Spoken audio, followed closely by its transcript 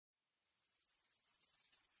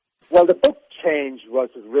Well, the book Change was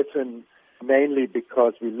written mainly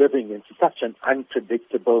because we're living in such an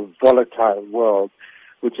unpredictable, volatile world,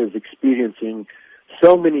 which is experiencing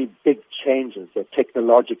so many big changes, the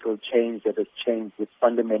technological change that has changed the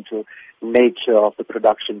fundamental nature of the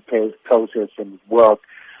production process and work,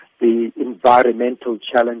 the environmental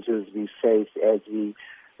challenges we face as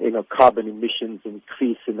carbon emissions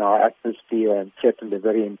increase in our atmosphere and threaten the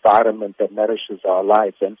very environment that nourishes our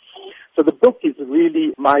lives. And so the book is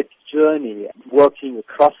really my journey working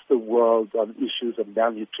across the world on issues of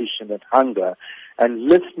malnutrition and hunger and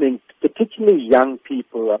listening, particularly young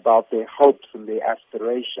people, about their hopes and their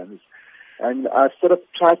aspirations. And I sort of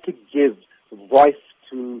try to give voice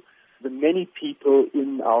to the many people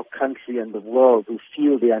in our country and the world who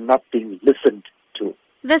feel they are not being listened to.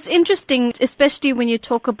 That's interesting, especially when you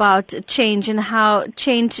talk about change and how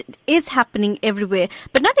change is happening everywhere.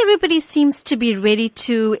 But not everybody seems to be ready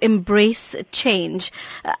to embrace change.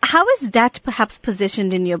 How is that perhaps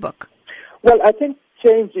positioned in your book? Well, I think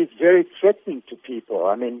change is very threatening to people.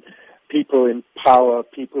 I mean, people in power,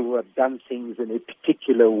 people who have done things in a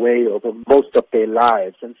particular way over most of their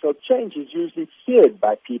lives. And so change is usually feared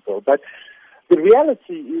by people. But the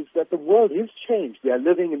reality is that the world is changed. We are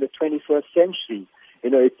living in the 21st century.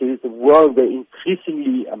 It is a world where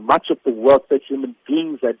increasingly much of the work that human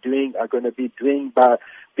beings are doing are going to be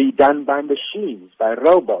done by machines, by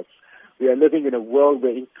robots. We are living in a world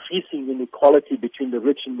where increasing inequality between the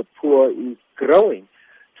rich and the poor is growing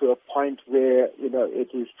to a point where, it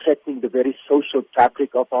is threatening the very social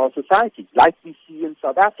fabric of our society, like we see in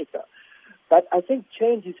South Africa. But I think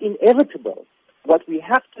change is inevitable. What we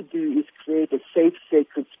have to do is create a safe,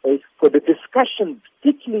 sacred space for the discussion,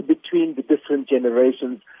 particularly between the different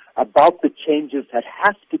generations, about the changes that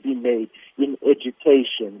have to be made in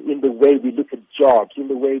education, in the way we look at jobs, in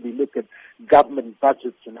the way we look at government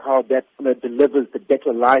budgets and how that delivers the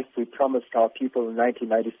better life we promised our people in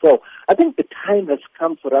 1994. I think the time has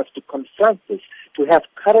come for us to confront this, to have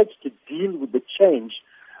courage to deal with the change,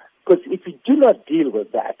 because if we do not deal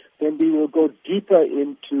with that, then we will go deeper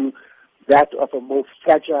into that of a more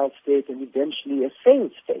fragile state and eventually a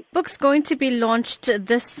failed state. Book's going to be launched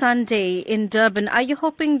this Sunday in Durban. Are you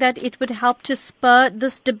hoping that it would help to spur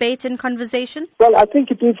this debate and conversation? Well, I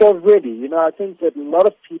think it is already. I think that a lot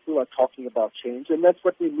of people are talking about change, and that's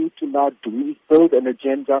what we need to now do, is build an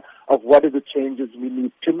agenda of what are the changes we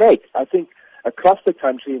need to make. I think across the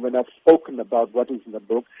country, when I've spoken about what is in the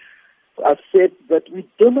book, I've said that we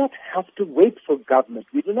do not have to wait for government.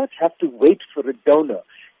 We do not have to wait for a donor.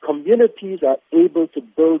 Communities are able to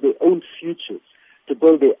build their own futures, to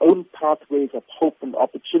build their own pathways of hope and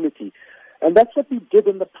opportunity. And that's what we did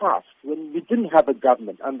in the past when we didn't have a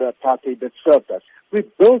government under apartheid that served us. We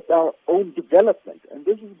built our own development. And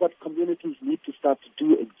this is what communities need to start to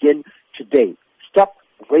do again today. Stop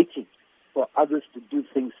waiting for others to do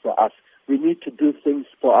things for us. We need to do things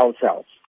for ourselves.